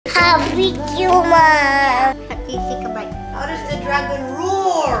Barbecue, Mom. Happy, take a bite. How does the dragon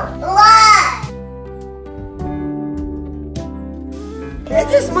roar? What?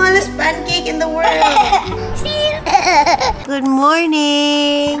 It's the smallest pancake in the world. Good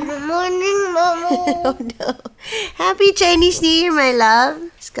morning. Good morning, Mommy. Oh no. Happy Chinese New Year, my love.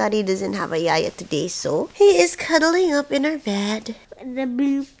 Scottie doesn't have a yaya today, so he is cuddling up in our bed. The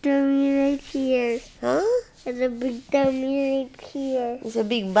big tummy right here. Huh? The big tummy right here. There's a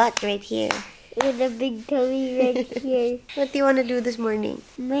big butt right here. The big tummy right here. What do you want to do this morning?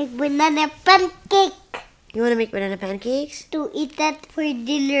 Make banana pancake You want to make banana pancakes? to eat that for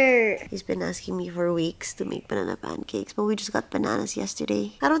dinner. He's been asking me for weeks to make banana pancakes, but we just got bananas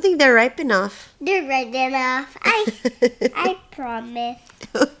yesterday. I don't think they're ripe enough. They're right enough. I promise.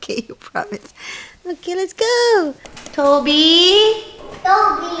 Okay, you promise. Okay, let's go. Tobi!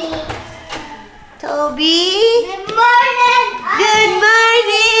 Tobi. Tobi! Good morning. Good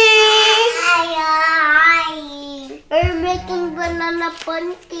morning! Hi. We're making banana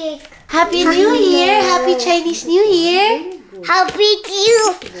pancake. Happy New Year! Happy Chinese New Year! Happy to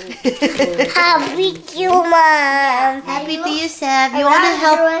you. Happy to you, Mom. Happy to you, Sev. You want to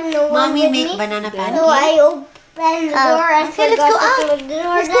help Mommy make banana So pancakes? I opened the door and okay, let's go forgot to out. close the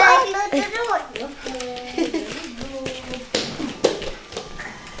door. Let's go out. Close the door.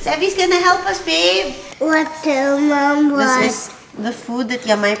 Sevi's gonna help us, babe. What the Mom This was? is the food that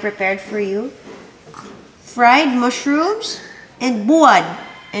Yamai prepared for you. Fried mushrooms and buad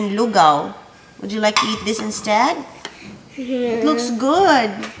and lugaw. Would you like to eat this instead? It looks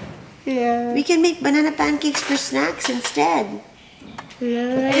good. No. We can make banana pancakes for snacks instead.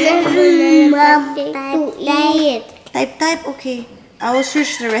 Mom, to eat. Type, okay. I will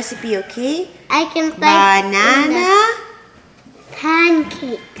search the recipe, okay? I can type Banana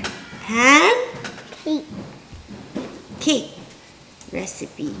pancake. pancake Cake.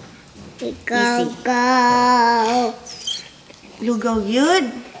 recipe. Go, Easy. go. Lugaw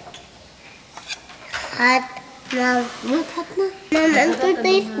yun. Hot. Mom. Not hot na. Mom, ang to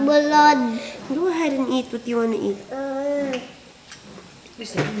taste blood. Go ahead and eat what you want to eat.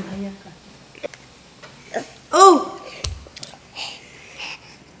 Oh!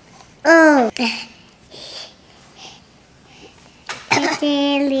 Oh.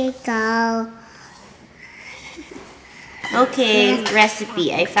 Chili go. Okay,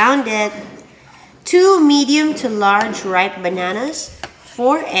 recipe. I found it. 2 medium to large ripe bananas,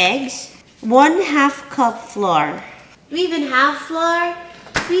 4 eggs, 1/2 cup flour. Do we even have flour?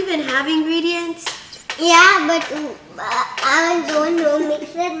 Do we even have ingredients? Yeah, but I'm going to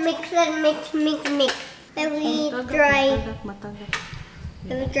mix it. Then we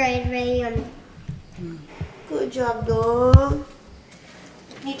try it right. Good job, dog.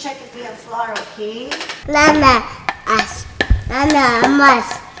 Let me check if we have flour, okay? Nana, mas.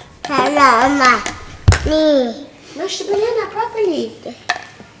 Me. Mash the banana properly.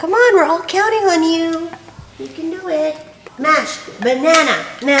 Come on, we're all counting on you. You can do it. Mash banana.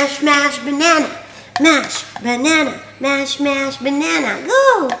 Mash, mash banana. Mash banana. Mash, mash banana.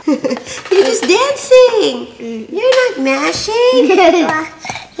 Go. You're just dancing. You're not mashing.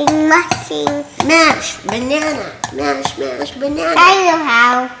 Mashing. Mash banana. Mash, mash banana. I know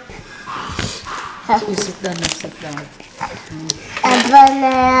how. Sit down. A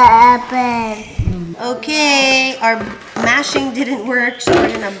banana. Okay, our mashing didn't work, so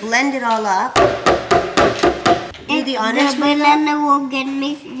we're gonna blend it all up. Do the honors, The my love. banana will get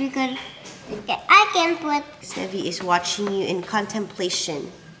mixed because I can put Sevi is watching you in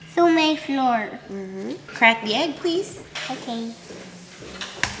contemplation. so many flour. Crack the egg, please. Okay.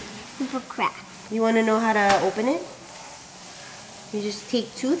 Super crack. You want to know how to open it? You just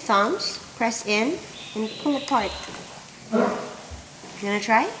take 2 thumbs, press in, and pull apart. You gonna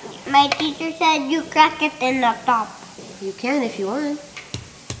try? My teacher said you crack it in the top. You can if you want.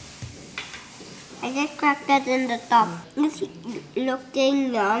 I just cracked it in the top. It's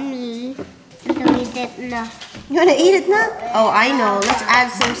looking yummy. So eat it now. You wanna eat it now? Oh, I know. Let's add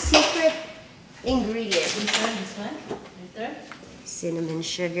some secret ingredients. This one. Later. Cinnamon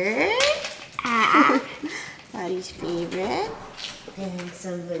sugar. Patty's favorite. And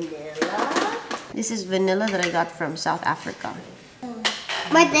some vanilla. This is vanilla that I got from South Africa.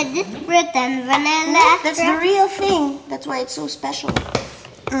 But it is written vanilla. That's the real thing. That's why it's so special.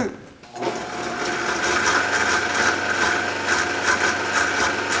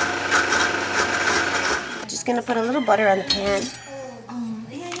 Just gonna put a little butter on the pan.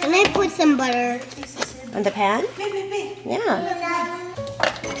 Can I put some butter? On the pan? Yeah.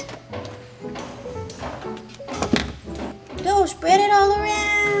 Go, spread it all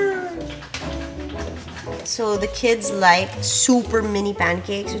around. So the kids like super mini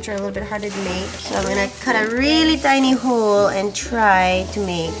pancakes, which are a little bit harder to make. So I'm gonna cut a really tiny hole and try to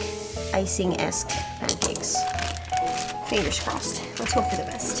make icing-esque pancakes. Fingers crossed. Let's hope for the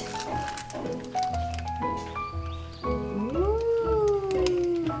best.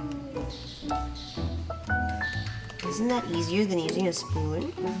 Isn't that easier than using a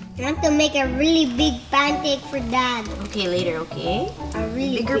spoon? I want to make a really big pancake for Dad. Okay, later, okay? A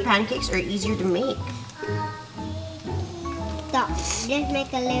really Bigger big. pancakes are easier to make. Stop. Just make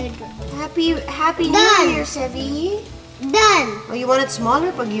a little. Happy New Done. Year, Sevi. Done. Oh, you want it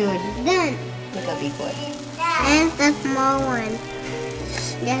smaller pag yun? Done. Make a big one. And the small one.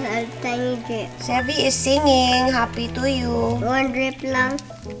 Just a tiny drip. Sevi is singing. Happy to you. One drip lang.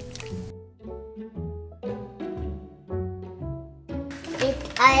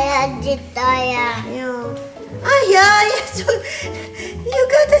 Jitaya. Yeah. Ah, yeah. So, you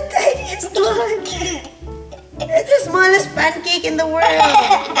got the tiniest one. It's the smallest pancake in the world.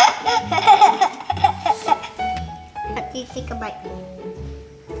 Let's take a bite.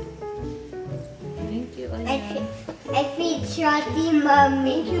 Thank you, I feed Shorty,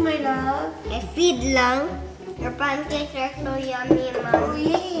 Mommy. Thank you, my love. I feed lang. Your pancakes are so yummy, Oh, Mom.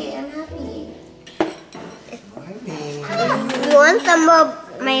 yay. I'm happy. You want some of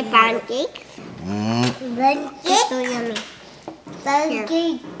my pancakes? Pancake? So yummy.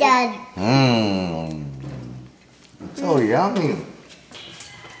 Pancake, Dad. So yummy.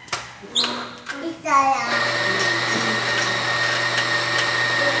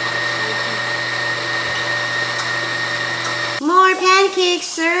 More pancakes,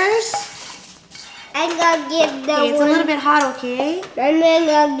 sirs. I'm gonna give the Okay, it's a little bit hot, okay? I'm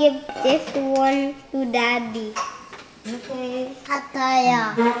gonna give this one to Daddy. Okay.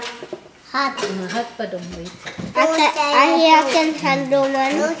 Hataya. Hot. Hot pa dong, wait. I can handle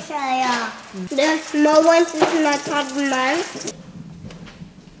one. The small ones is not hot, man.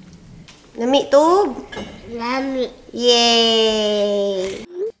 Nami to. Yummy. Yay.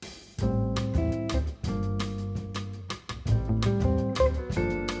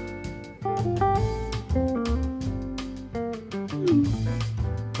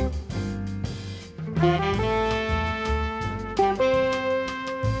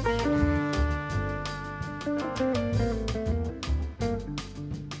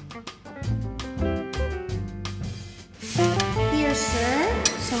 Here, sir.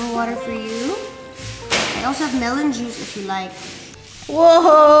 Some water for you. I also have melon juice if you like.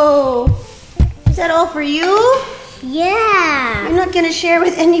 Whoa! Is that all for you? Yeah. You're not gonna share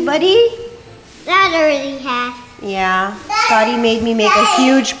with anybody? That already has. Yeah. Scottie made me make a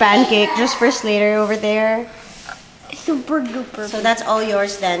huge pancake just for Slater over there. Super duper. So that's all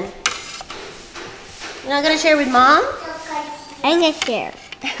yours then. You're not gonna share with Mom? I'm gonna share.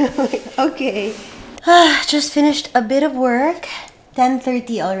 Okay. Just finished a bit of work.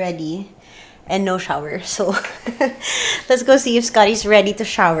 10:30 already. And no shower. So let's go see if Scottie's ready to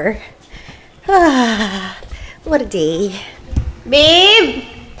shower. What a day. Babe!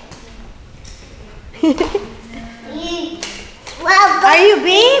 Are you,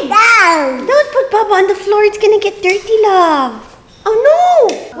 babe? Down. Don't put Baba on the floor. It's gonna get dirty, love. Oh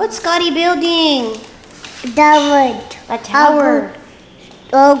no! What's Scottie building? David. A tower.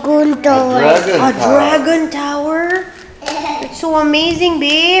 Dragon tower. A dragon tower? It's so amazing,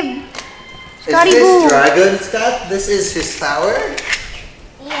 babe. Scottie, Is this boo. dragon, Scott? This is his tower?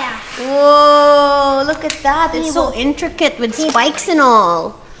 Yeah. Whoa, look at that. It's so intricate with spikes and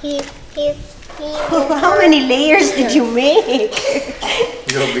all. He How many layers did you make?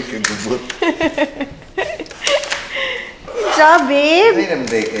 You'll be good. Good job, babe. Hindi naman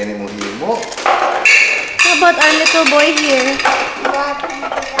day kayo ni Mohimo. How about our little boy here?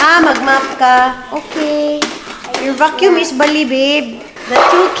 Mag-map ka. Okay. Your vacuum is bali, babe. The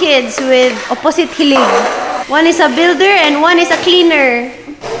two kids with opposite hilig. One is a builder and one is a cleaner.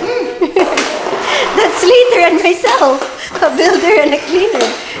 That's Slater and myself. A builder and a cleaner.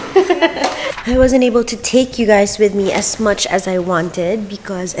 I wasn't able to take you guys with me as much as I wanted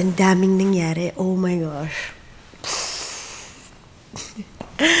because ang daming nangyari. Oh my gosh.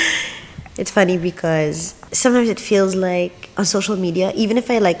 It's funny because sometimes it feels like on social media, even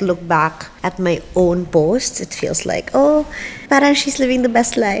if I like look back at my own posts, it feels like, oh, parang she's living the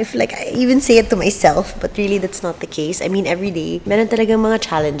best life. Like I even say it to myself, but really that's not the case. I mean, every day, meron talagang mga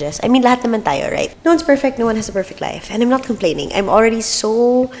challenges. I mean, lahat naman tayo, right? No one's perfect, no one has a perfect life. And I'm not complaining. I'm already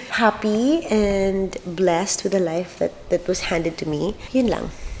so happy and blessed with the life that was handed to me. Yun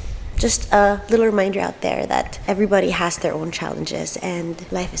lang. Just a little reminder out there that everybody has their own challenges and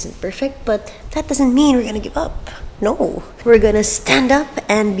life isn't perfect, but that doesn't mean we're gonna give up. No. We're gonna stand up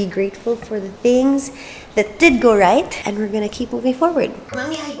and be grateful for the things that did go right, and we're gonna keep moving forward.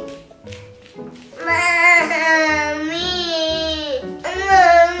 Mommy, good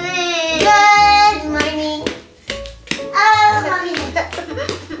morning. Oh, mommy.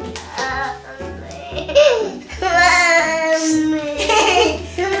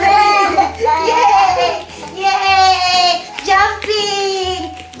 Yay! Yay! Jumping!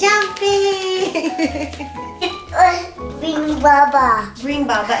 Bring Baba. Bring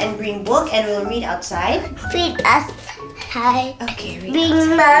Baba and bring book, and we'll read outside. Feed us. Hi. Okay, read Bring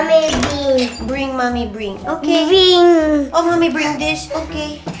outside. Mommy. Bring mommy, bring. Okay. Bring. Oh, mommy, bring this.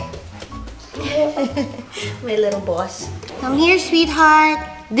 Okay. My little boss. Come here, sweetheart.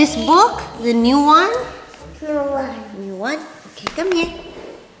 This book, the new one. New one. Okay, come here.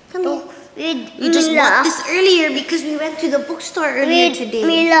 Come here. You just bought this earlier because we went to the bookstore earlier today.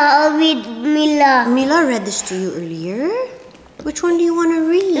 Mila. Mila read this to you earlier. Which one do you want to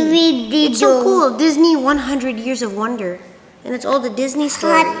read? Read It's so cool. Disney 100 Years of Wonder. And it's all the Disney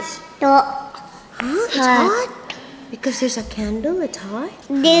stories. Huh? It's hot? Because there's a candle, it's hot?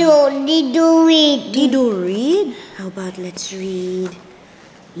 They do read. They do read? How about let's read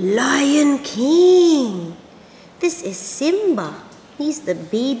Lion King. This is Simba. He's the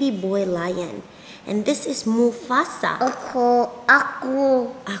baby boy lion. And this is Mufasa. Aku.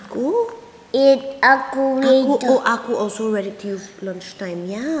 Aku? Aku also read it to you lunchtime.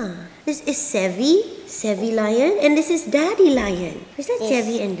 Yeah. This is Sevi lion. And this is Daddy lion. Is that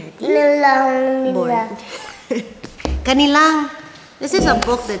Sevi and Daddy? Mila. Kanilang. This is a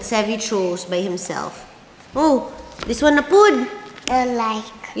book that Sevi chose by himself. Oh, this one napud.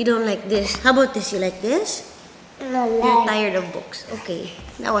 You don't like this. How about this? You like this? You're tired of books. Okay,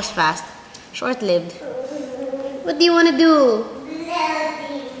 that was fast. Short-lived. What do you want to do?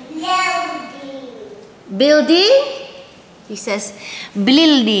 Building? He says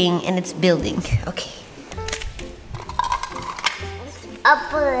building, and it's building. Okay.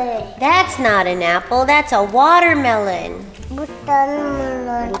 Apple. That's not an apple. That's a watermelon.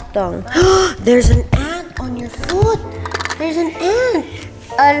 Butang. There's an ant on your foot. There's an ant.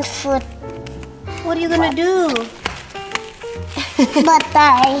 On foot. What are you gonna do?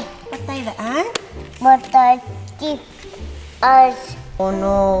 Batay. Patay the ant? Batay. Keep us. Oh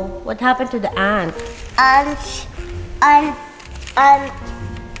no. What happened to the ant? Ants. Patay.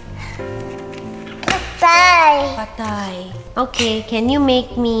 Patay. Okay, can you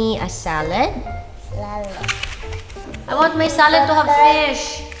make me a salad? I want my salad to have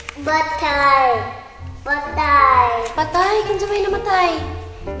fish. Batay. Patay? Kinsa may namatay?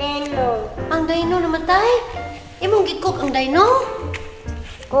 Deno. Ang dino namatay? Imong gi-cook ang dino?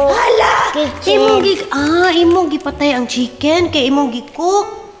 Cook. Hala! Kitchen. Imong gipatay ang chicken kay imong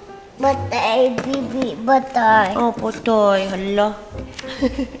gi-cook. Batay, bibi, batay. Oh, potoy. Hala.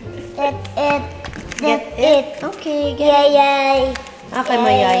 Get it. Okay, Yay. Okay,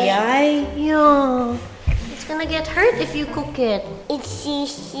 mayayay. Yeah. It's gonna get hurt if you cook it. It's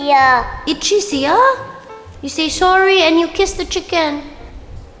easier. Itchy siya? You say sorry and you kiss the chicken.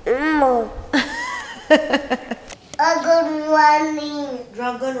 A good running.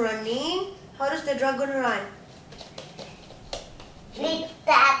 Dragon running? How does the dragon run? Like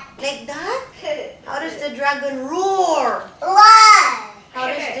that. Like that? How does the dragon roar? Why? How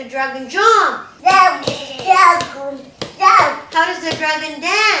does the dragon jump? Jump. How does the dragon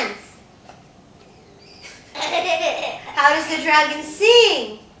dance? How does the dragon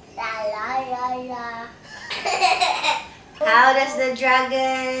sing? La. How does the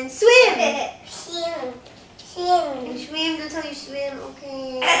dragon swim? Swim. You swim, that's how you swim,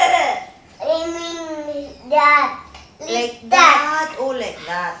 okay. I mean that. Like that? Oh, like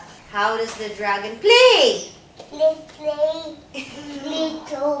that. How does the dragon play? Let's play.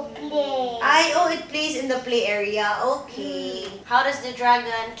 Little play. It plays in the play area. Okay. How does the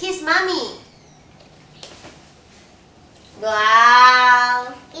dragon kiss mommy?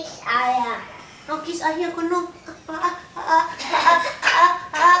 Wow. Kiss Aya. Oh, kiss Aya ko no.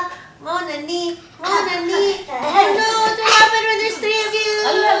 Mona ni. Oh no, what will happen when there's three of you?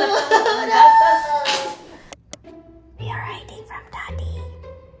 We are hiding from Daddy.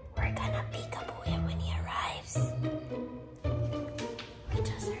 We're gonna peekaboo him when he arrives. We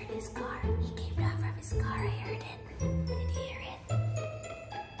just heard his car. He came down from his car. I heard it. Did you hear it?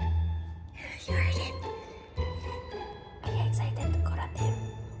 You heard it? Are you excited to go at him?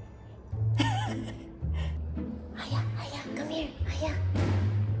 Aya, come here. Aya.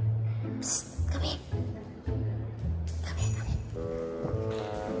 Psst, come here. Come here.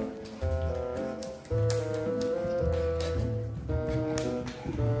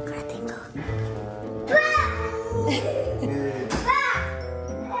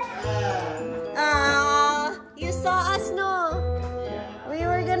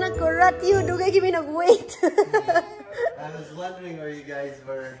 nakurat you. Dugay kimi nag-wait. I was wondering where you guys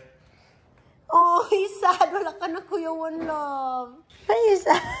were. Oh, he's sad. Wala ka na kuya one love. Why are you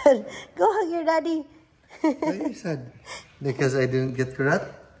sad? Go hug your daddy. Why are you sad? Because I didn't get kurat?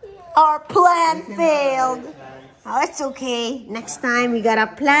 Our plan failed. Oh, it's okay. Next time, we gotta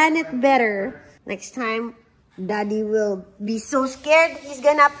plan it better. Next time, Daddy will be so scared, he's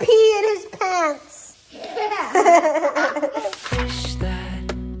gonna pee in his pants. Wish that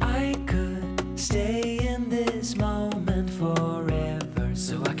I could stay in this moment forever,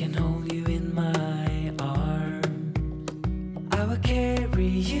 so I can hold you in my arms. I will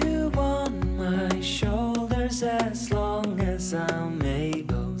carry you on my shoulders as long as I'm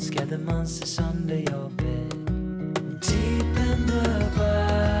able. Scare the monsters under your bed. Deep and abiding,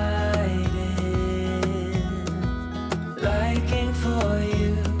 liking for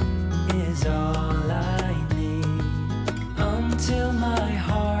you is all I need. Until my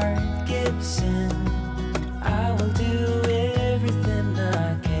heart gives in, I will do everything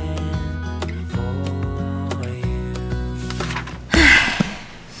I can for you.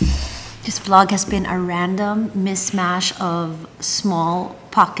 This vlog has been a random mismatch of small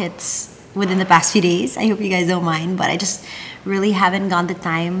pockets within the past few days. I hope you guys don't mind, but I just really haven't gotten the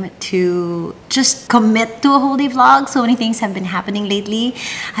time to just commit to a whole day vlog. So many things have been happening lately.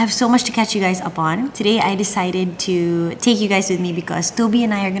 I have so much to catch you guys up on. Today I decided to take you guys with me because Tobi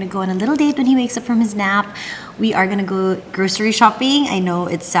and I are gonna go on a little date when he wakes up from his nap. We are gonna go grocery shopping. I know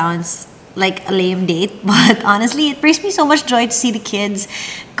it sounds like a lame date, but honestly, it brings me so much joy to see the kids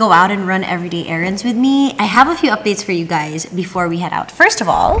go out and run everyday errands with me. I have a few updates for you guys before we head out. First of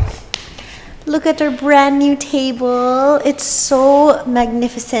all, look at our brand new table. It's so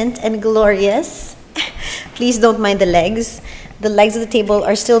magnificent and glorious. Please don't mind the legs. The legs of the table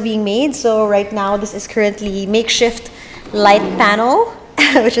are still being made. So right now, this is currently makeshift light panel,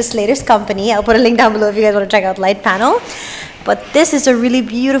 which is Slater's company. I'll put a link down below if you guys want to check out light panel. But this is a really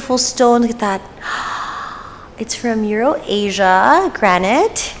beautiful stone. Look at that. It's from Euro-Asia,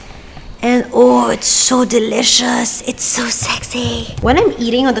 granite. And oh, it's so delicious. It's so sexy. When I'm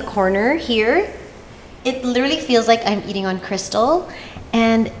eating on the corner here, it literally feels like I'm eating on crystal.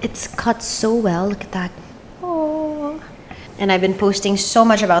 And it's cut so well. Look at that. Oh. And I've been posting so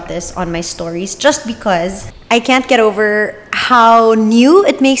much about this on my stories just because I can't get over how new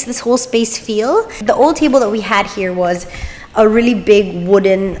it makes this whole space feel. The old table that we had here was a really big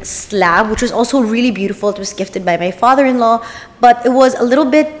wooden slab, which was also really beautiful. It was gifted by my father-in-law, but it was a little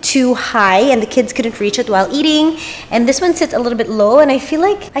bit too high and the kids couldn't reach it while eating. And this one sits a little bit low and I feel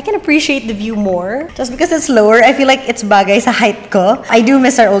like I can appreciate the view more. Just because it's lower, I feel like it's bagay sa height ko. I do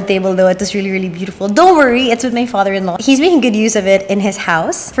miss our old table though. It was really, really beautiful. Don't worry, it's with my father-in-law. He's making good use of it in his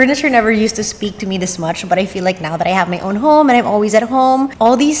house. Furniture never used to speak to me this much, but I feel like now that I have my own home and I'm always at home,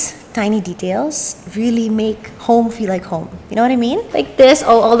 all these tiny details really make home feel like home. You know what I mean? Like this,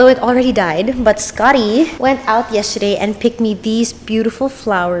 although it already died, but Scottie went out yesterday and picked me these beautiful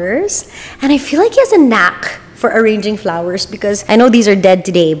flowers. And I feel like he has a knack for arranging flowers because I know these are dead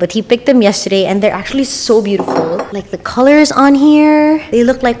today, but he picked them yesterday and they're actually so beautiful. Like the colors on here, they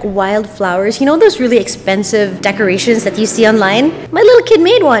look like wildflowers. You know those really expensive decorations that you see online? My little kid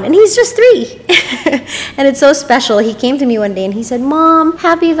made one and he's just 3. And it's so special. He came to me one day and he said, "Mom,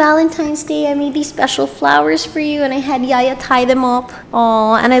 happy Valentine's Day. I made these special flowers for you." And I had Yaya tie them up.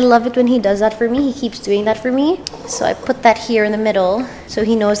 Aw, and I love it when he does that for me. He keeps doing that for me. So I put that here in the middle so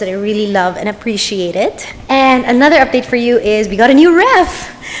he knows that I really love and appreciate it. And another update for you is we got a new ref,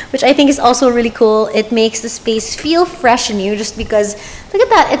 which I think is also really cool. It makes the space feel fresh and new just because, look at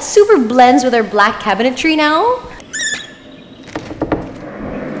that, it super blends with our black cabinetry now.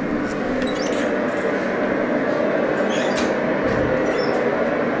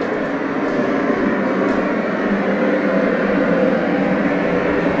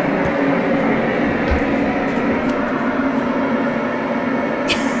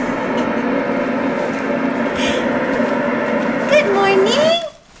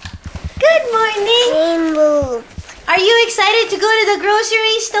 Are you excited to go to the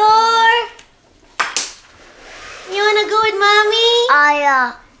grocery store? You wanna go with mommy?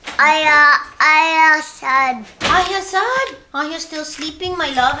 Aya said. Aya said? Aya's still sleeping,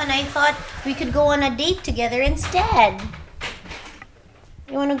 my love, and I thought we could go on a date together instead.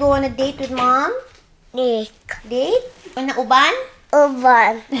 You wanna go on a date with mom? Nick. Date? Wanna uban?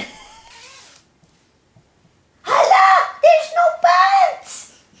 Uban. Hala! There's no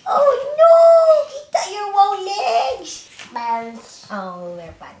pants! Oh no! Kita your wow legs! Pants. Oh, we'll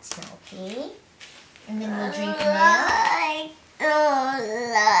wear pants now, okay? And then we'll drink milk.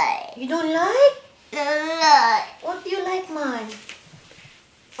 Don't like. You don't like? Don't like. What do you like, man?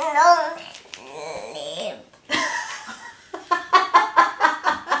 Don't sleep.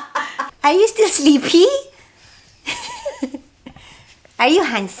 Are you still sleepy? Are you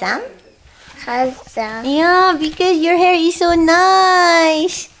handsome? Handsome. Yeah, because your hair is so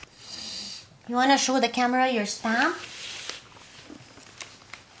nice. You want to show the camera your stamp?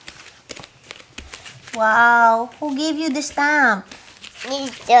 Wow. Who gave you the stamp?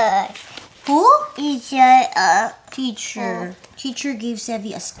 Teacher. Who? Teacher. Teacher. Teacher gave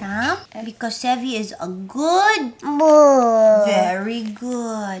Sevi a stamp because Sevi is a good Boy. Very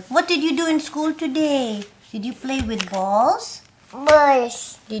good. What did you do in school today? Did you play with balls?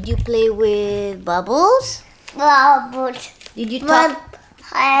 Boys. Did you play with bubbles? Bubbles. Did you talk?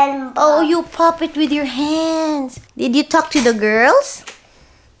 And Oh, you pop it with your hands. Did you talk to the girls?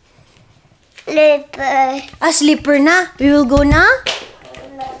 slipper. A slipper na? We will go na?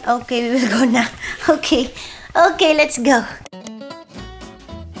 Okay, we will go na. Okay. Okay, let's go.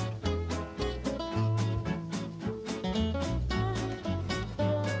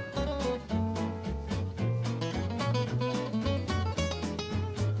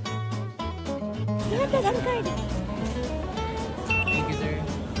 Thank you, sir.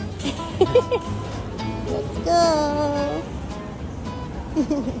 Let's go.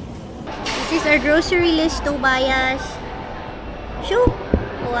 This is our grocery list, Tobias. Shoo!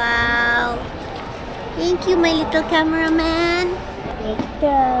 Wow. Thank you, my little cameraman.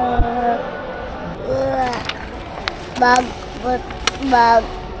 Bag, boot bag,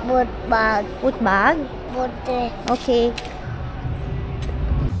 boot bag, What bag? boot. Okay.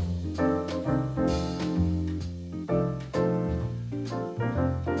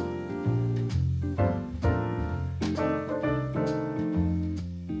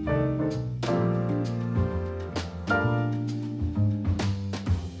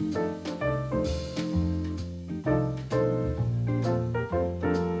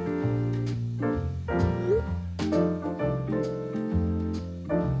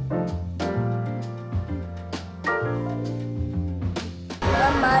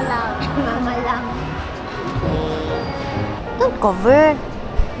 Mama lang. Mama lang. Don't cover.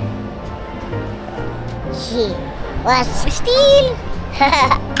 She was Steal!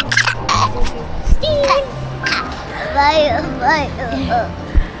 steal. Bye, bye.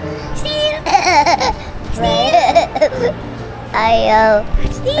 Steal! Ayaw.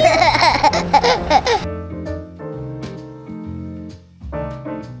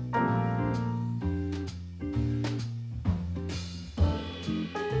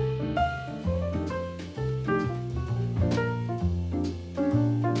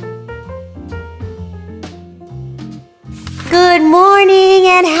 Good morning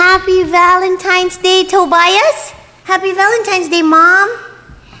and happy Valentine's Day, Tobias. Happy Valentine's Day, Mom.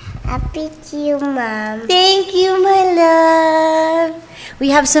 Happy to you, Mom. Thank you, my love. We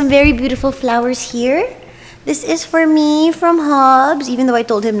have some very beautiful flowers here. This is for me from Hobbs, even though I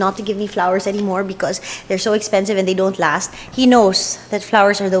told him not to give me flowers anymore because they're so expensive and they don't last. He knows that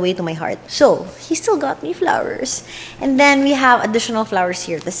flowers are the way to my heart. So, he still got me flowers. And then we have additional flowers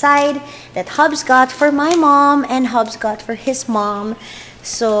here at the side that Hobbs got for my mom and Hobbs got for his mom.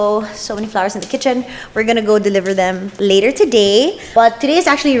 So many flowers in the kitchen. We're gonna go deliver them later today. But today is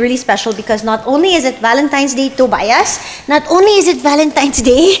actually really special because not only is it Valentine's Day, Tobias, not only is it Valentine's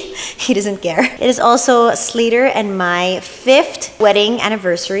Day, he doesn't care. It is also Slater and my 5th wedding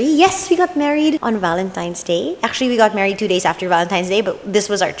anniversary. Yes, we got married on Valentine's Day. Actually, we got married 2 days after Valentine's Day, but this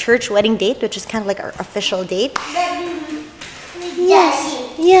was our church wedding date, which is kind of like our official date. Yes,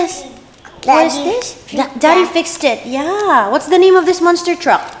 yes. What is this? Daddy fixed it. Yeah. What's the name of this monster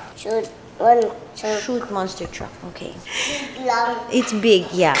truck? Shoot one. Shoot monster truck. Okay. Long. It's big,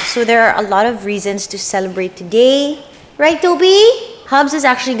 yeah. So there are a lot of reasons to celebrate today. Right, Tobi? Hobbs is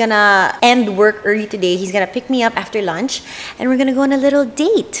actually gonna end work early today. He's gonna pick me up after lunch and we're gonna go on a little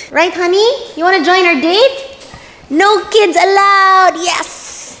date. Right, honey? You wanna join our date? No kids allowed.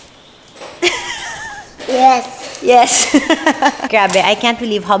 Yes. Yes. Yes. Grabe, I can't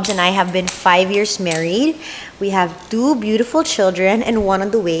believe Hobbs and I have been 5 years married. We have 2 beautiful children and 1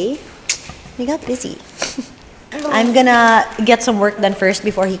 on the way. We got busy. I'm gonna get some work done first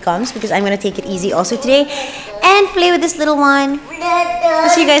before he comes because I'm gonna take it easy also today and play with this little one. I'll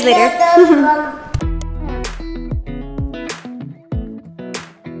see you guys later.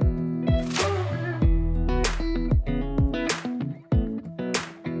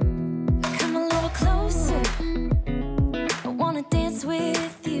 Come a little closer. I wanna dance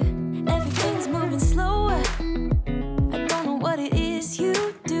with you. Everything's moving slower. I don't know what it is you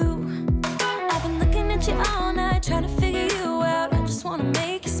do. I've been looking at you all night, trying to figure you out. I just wanna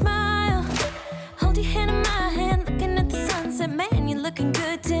make you smile. Hold your hand in my hand, looking at the sunset. Man, you're looking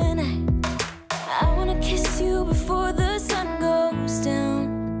good tonight.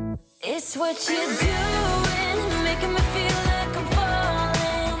 It's what you're doing, making me feel like I'm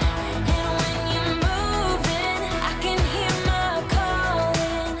falling. And when you're moving, I can hear my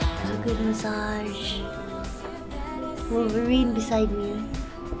calling. A good massage. Wolverine beside me.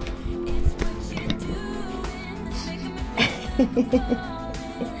 It's what you're doing, making me feel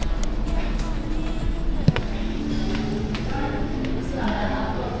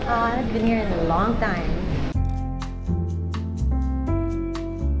Oh, I've been here in a long time.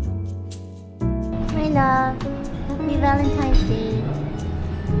 My love, happy Valentine's Day.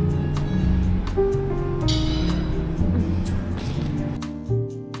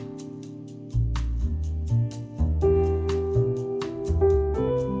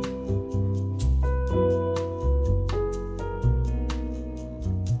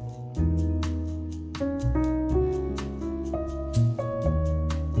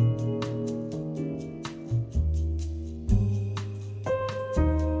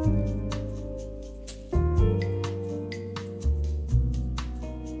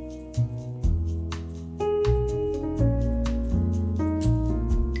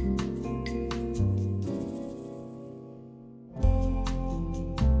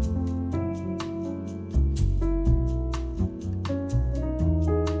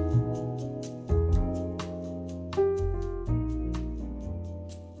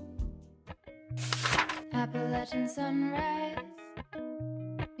 Appalachian sunrise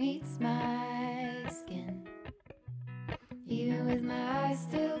meets my skin. Even with my eyes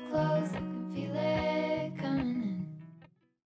still closed,